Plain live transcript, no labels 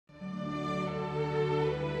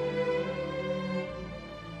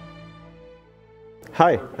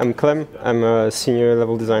Hi, I'm Clem. I'm a senior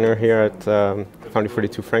level designer here at Foundry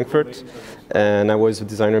 42 Frankfurt, and I was the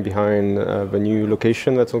designer behind the new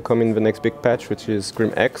location that will come in the next big patch, which is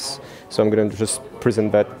GrimX. So I'm going to just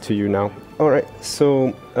present that to you now. Alright,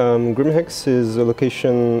 so GrimX is a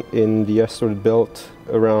location in the asteroid belt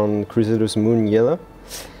around Crusader's moon Yela.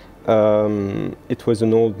 It was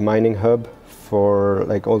an old mining hub for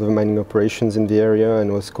all the mining operations in the area,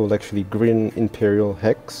 and was called actually Green Imperial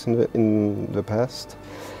Hex in the past.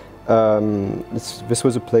 This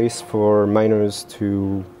was a place for miners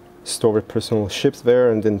to store their personal ships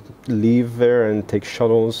there and then leave there and take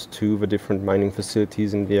shuttles to the different mining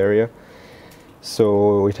facilities in the area.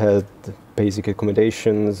 So it had basic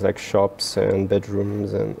accommodations like shops and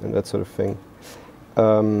bedrooms and that sort of thing.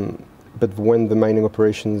 But when the mining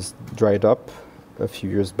operations dried up a few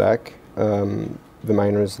years back, the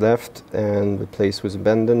miners left and the place was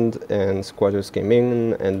abandoned, and squatters came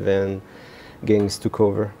in, and then gangs took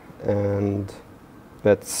over, and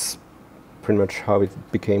that's pretty much how it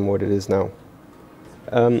became what it is now.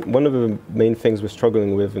 One of the main things we're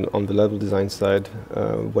struggling with on the level design side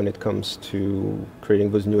when it comes to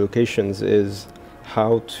creating those new locations is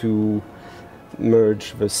how to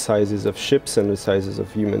merge the sizes of ships and the sizes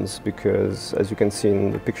of humans, because as you can see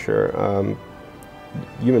in the picture,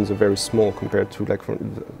 humans are very small compared to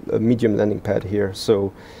a medium landing pad here.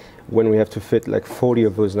 So when we have to fit 40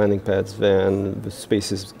 of those landing pads, then the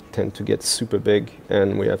spaces tend to get super big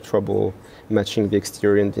and we have trouble matching the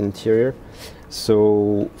exterior and the interior.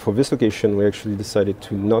 So for this location, we actually decided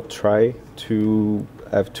to not try to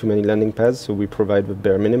have too many landing pads, so we provide the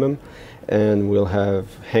bare minimum, and we'll have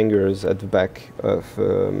hangars at the back of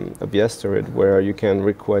the asteroid where you can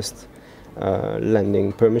request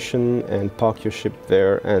landing permission and park your ship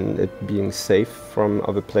there, and it being safe from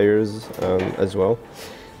other players as well.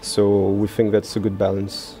 So we think that's a good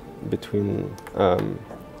balance between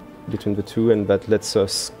the two, and that lets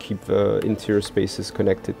us keep the interior spaces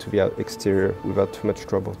connected to the exterior without too much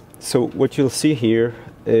trouble. So what you'll see here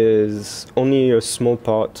is only a small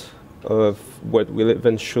part of what will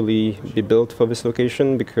eventually be built for this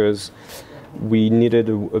location, because we needed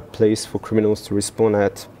a place for criminals to respawn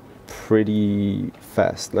at pretty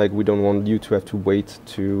fast. We don't want you to have to wait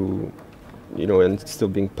to, and still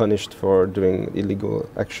being punished for doing illegal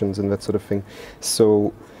actions and that sort of thing.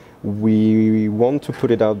 So we want to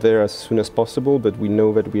put it out there as soon as possible, but we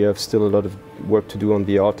know that we have still a lot of work to do on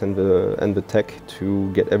the art and the tech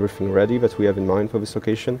to get everything ready that we have in mind for this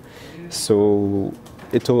location. So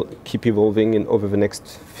it'll keep evolving over the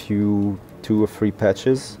next few 2 or 3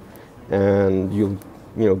 patches, and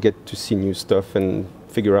you'll get to see new stuff and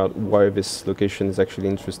figure out why this location is actually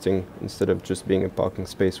interesting instead of just being a parking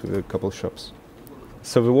space with a couple shops.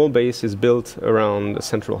 So the whole base is built around a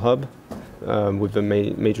central hub with the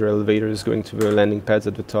major elevators going to the landing pads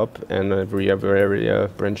at the top and every other area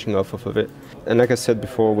branching off of it. And like I said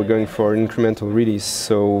before, we're going for an incremental release,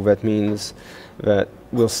 so that means that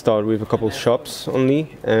we'll start with a couple shops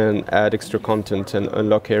only and add extra content and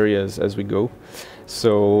unlock areas as we go.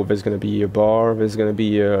 So there's going to be a bar, there's going to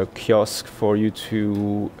be a kiosk for you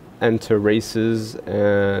to enter races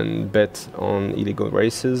and bet on illegal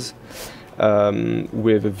races,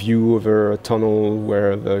 with a view over a tunnel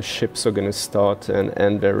where the ships are going to start and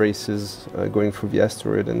end their races going through the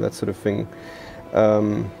asteroid and that sort of thing.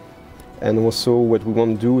 And also what we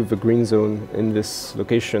want to do with the green zone in this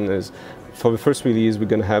location is, for the first release, we're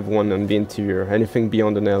going to have one on the interior. Anything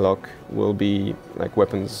beyond an airlock will be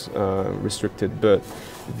weapons restricted. But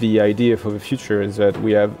the idea for the future is that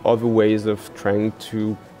we have other ways of trying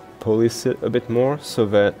to police it a bit more, so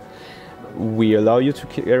that we allow you to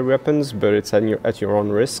carry weapons, but it's at your own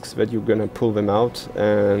risks that you're going to pull them out.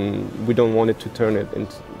 And we don't want it to turn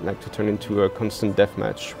into a constant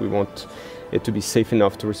deathmatch. We want it to be safe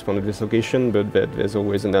enough to respond to this location, but that there's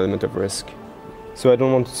always an element of risk. So I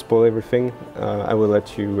don't want to spoil everything. I will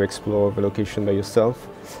let you explore the location by yourself.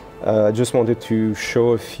 I just wanted to show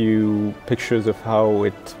a few pictures of how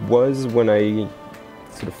it was when I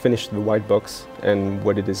sort of finished the white box and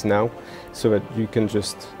what it is now, so that you can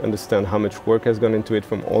just understand how much work has gone into it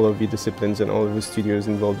from all of the disciplines and all of the studios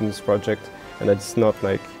involved in this project, and that it's not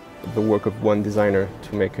the work of one designer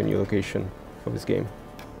to make a new location for this game.